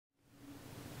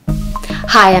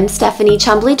Hi, I'm Stephanie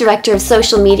Chumbley, Director of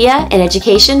Social Media and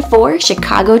Education for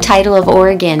Chicago Title of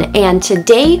Oregon, and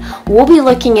today we'll be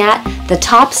looking at the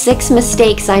top 6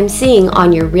 mistakes I'm seeing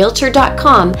on your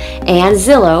Realtor.com and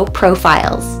Zillow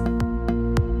profiles.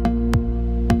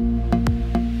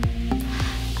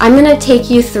 I'm going to take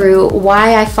you through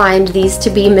why I find these to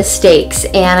be mistakes,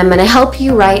 and I'm going to help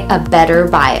you write a better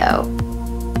bio.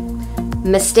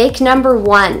 Mistake number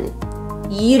 1,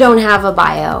 you don't have a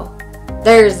bio.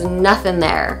 There's nothing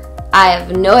there. I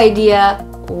have no idea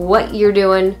what you're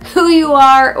doing, who you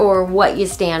are, or what you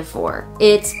stand for.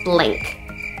 It's blank.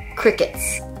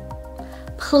 Crickets.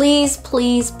 Please,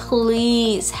 please,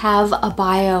 please have a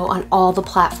bio on all the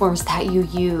platforms that you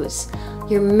use.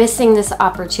 You're missing this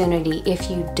opportunity if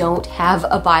you don't have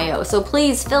a bio. So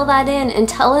please fill that in and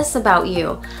tell us about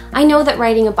you. I know that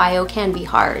writing a bio can be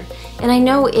hard, and I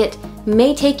know it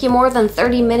may take you more than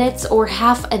 30 minutes or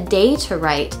half a day to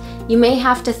write. You may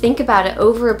have to think about it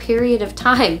over a period of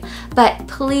time, but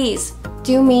please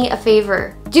do me a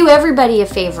favor, do everybody a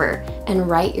favor, and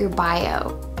write your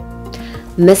bio.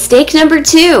 Mistake number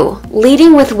 2,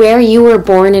 leading with where you were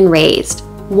born and raised.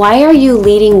 Why are you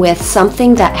leading with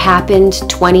something that happened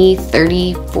 20,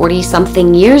 30, 40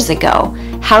 something years ago?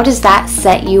 How does that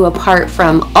set you apart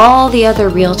from all the other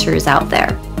realtors out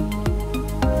there?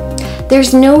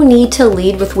 There's no need to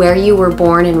lead with where you were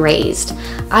born and raised.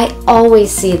 I always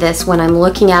see this when I'm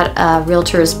looking at a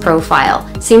realtor's profile.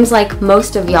 Seems like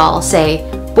most of y'all say,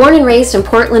 born and raised in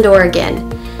Portland,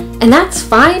 Oregon. And that's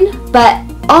fine, but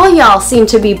all y'all seem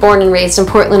to be born and raised in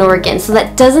Portland, Oregon, so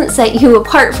that doesn't set you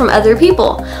apart from other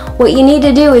people. What you need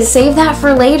to do is save that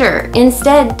for later.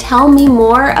 Instead, tell me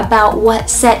more about what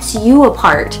sets you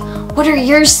apart. What are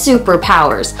your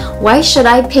superpowers? Why should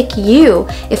I pick you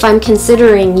if I'm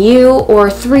considering you or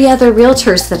 3 other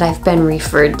realtors that I've been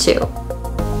referred to?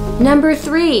 Number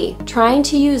 3, trying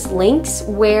to use links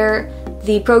where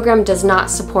the program does not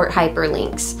support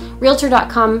hyperlinks.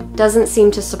 Realtor.com doesn't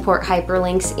seem to support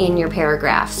hyperlinks in your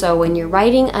paragraph, so when you're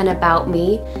writing an About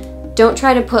Me, don't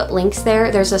try to put links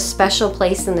there. There's a special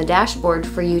place in the dashboard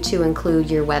for you to include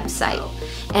your website.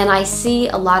 And I see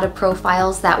a lot of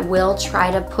profiles that will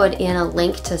try to put in a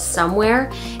link to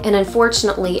somewhere, and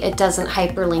unfortunately it doesn't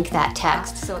hyperlink that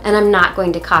text. And I'm not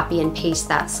going to copy and paste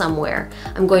that somewhere.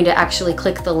 I'm going to actually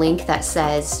click the link that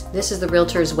says, this is the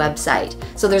realtor's website.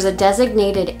 So there's a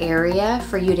designated area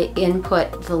for you to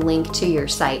input the link to your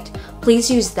site. Please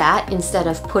use that instead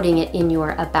of putting it in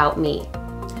your About Me.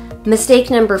 Mistake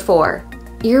number 4,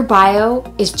 your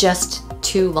bio is just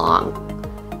too long.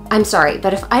 I'm sorry,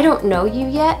 but if I don't know you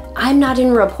yet, I'm not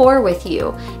in rapport with you,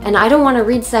 and I don't want to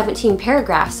read 17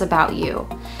 paragraphs about you.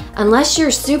 Unless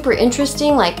you're super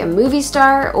interesting like a movie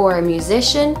star or a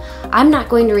musician, I'm not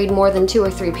going to read more than 2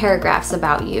 or 3 paragraphs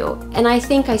about you, and I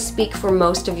think I speak for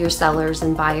most of your sellers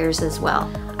and buyers as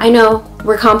well. I know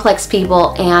we're complex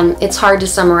people and it's hard to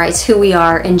summarize who we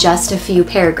are in just a few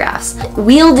paragraphs.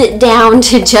 Wheeled it down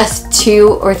to just 2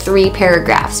 or 3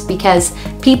 paragraphs because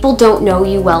people don't know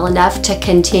you well enough to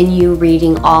continue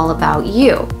reading all about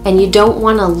you, and you don't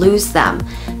want to lose them.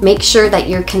 Make sure that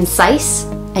you're concise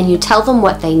and you tell them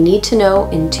what they need to know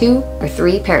in 2 or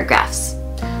 3 paragraphs.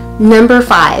 Number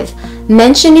 5,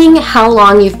 mentioning how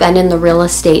long you've been in the real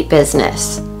estate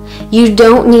business. You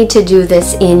don't need to do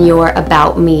this in your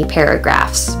About Me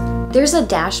paragraphs. There's a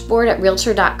dashboard at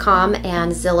Realtor.com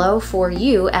and Zillow for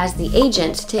you as the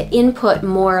agent to input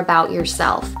more about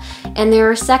yourself. And there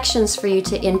are sections for you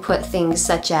to input things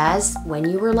such as when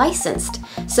you were licensed.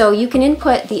 So you can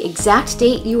input the exact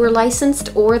date you were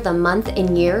licensed or the month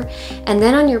and year, and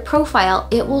then on your profile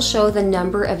it will show the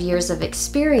number of years of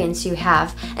experience you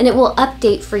have, and it will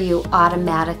update for you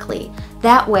automatically.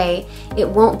 That way, it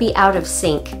won't be out of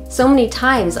sync. So many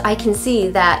times I can see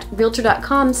that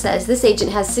Realtor.com says this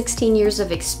agent has 16 years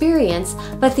of experience,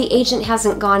 but the agent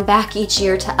hasn't gone back each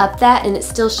year to up that, and it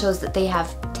still shows that they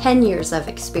have 10 years of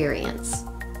experience.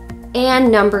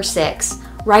 And number 6,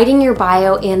 writing your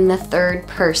bio in the 3rd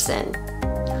person.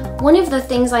 One of the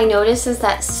things I notice is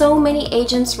that so many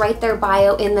agents write their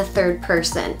bio in the 3rd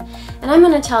person. And I'm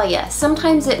going to tell you,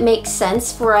 sometimes it makes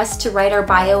sense for us to write our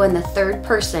bio in the 3rd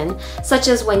person, such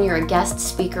as when you're a guest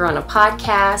speaker on a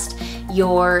podcast,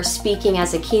 you're speaking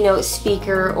as a keynote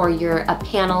speaker, or you're a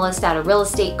panelist at a real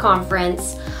estate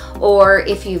conference, or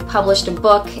if you've published a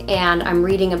book and I'm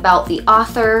reading about the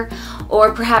author,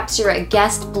 or perhaps you're a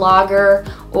guest blogger,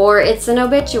 or it's an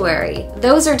obituary.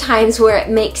 Those are times where it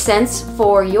makes sense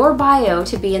for your bio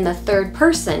to be in the 3rd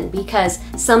person because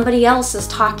somebody else is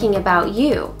talking about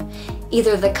you.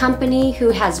 Either the company who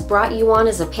has brought you on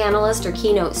as a panelist or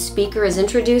keynote speaker is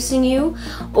introducing you,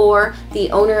 or the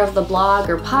owner of the blog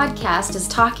or podcast is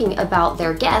talking about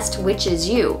their guest, which is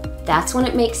you. That's when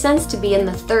it makes sense to be in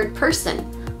the third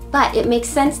person. But it makes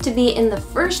sense to be in the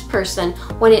first person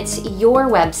when it's your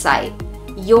website,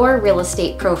 your real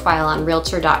estate profile on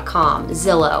Realtor.com,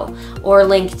 Zillow, or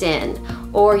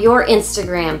LinkedIn, or your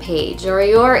Instagram page, or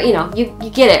your,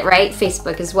 you get it, right?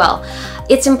 Facebook as well.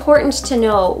 It's important to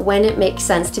know when it makes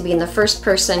sense to be in the first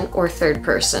person or third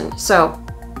person. So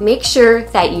make sure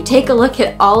that you take a look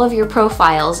at all of your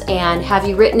profiles, and have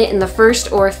you written it in the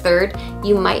first or third,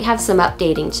 you might have some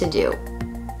updating to do.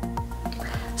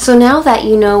 So now that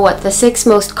you know what the 6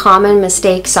 most common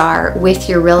mistakes are with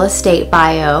your real estate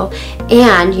bio,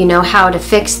 and you know how to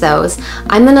fix those,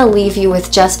 I'm going to leave you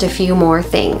with just a few more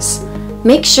things.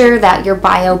 Make sure that your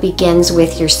bio begins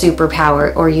with your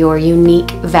superpower or your unique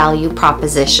value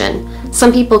proposition.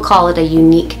 Some people call it a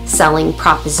unique selling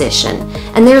proposition,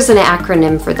 and there's an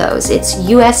acronym for those. It's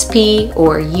USP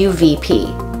or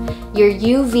UVP. Your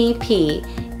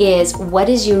UVP is what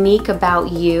is unique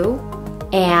about you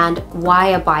and why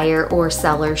a buyer or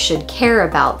seller should care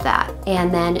about that.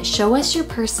 And then show us your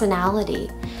personality.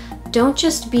 Don't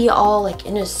just be all like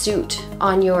in a suit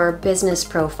on your business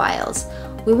profiles.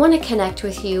 We want to connect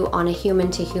with you on a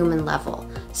human-to-human level.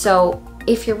 So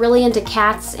if you're really into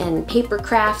cats and paper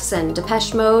crafts and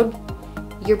Depeche Mode,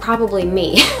 you're probably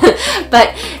me.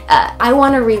 But I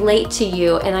want to relate to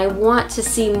you, and I want to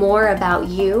see more about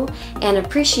you and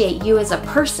appreciate you as a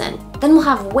person. Then we'll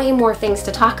have way more things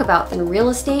to talk about than real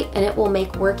estate, and it will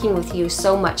make working with you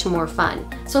so much more fun.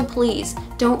 So please,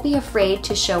 don't be afraid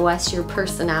to show us your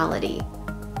personality.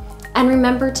 And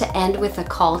remember to end with a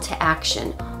call to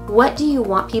action. What do you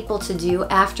want people to do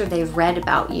after they've read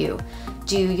about you?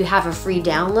 Do you have a free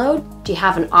download? Do you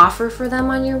have an offer for them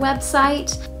on your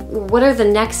website? What are the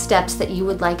next steps that you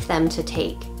would like them to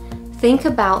take? Think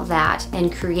about that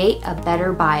and create a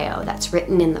better bio that's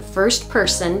written in the first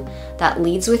person, that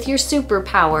leads with your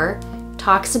superpower,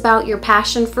 talks about your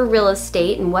passion for real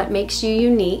estate and what makes you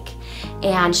unique,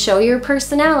 and show your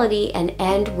personality, and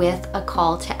end with a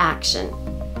call to action.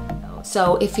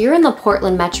 So if you're in the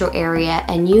Portland metro area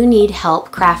and you need help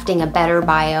crafting a better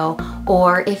bio,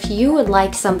 or if you would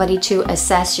like somebody to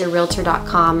assess your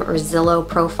Realtor.com or Zillow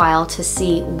profile to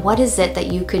see what is it that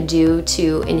you could do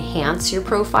to enhance your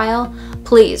profile,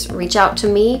 please reach out to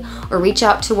me or reach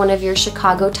out to one of your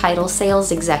Chicago title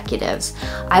sales executives.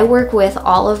 I work with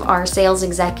all of our sales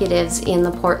executives in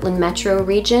the Portland metro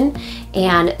region,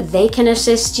 and they can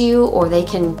assist you, or they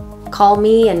can call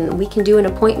me and we can do an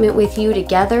appointment with you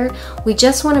together. We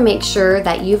just want to make sure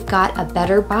that you've got a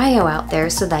better bio out there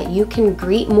so that you can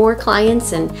greet more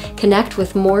clients and connect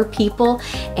with more people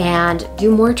and do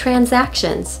more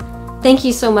transactions. Thank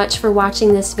you so much for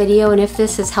watching this video, and if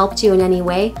this has helped you in any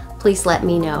way, please let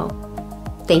me know.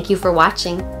 Thank you for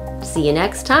watching. See you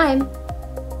next time.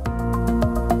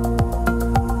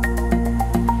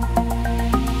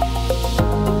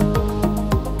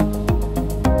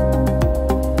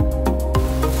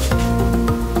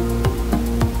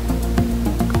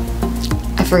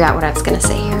 I forgot what I was going to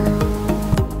say here.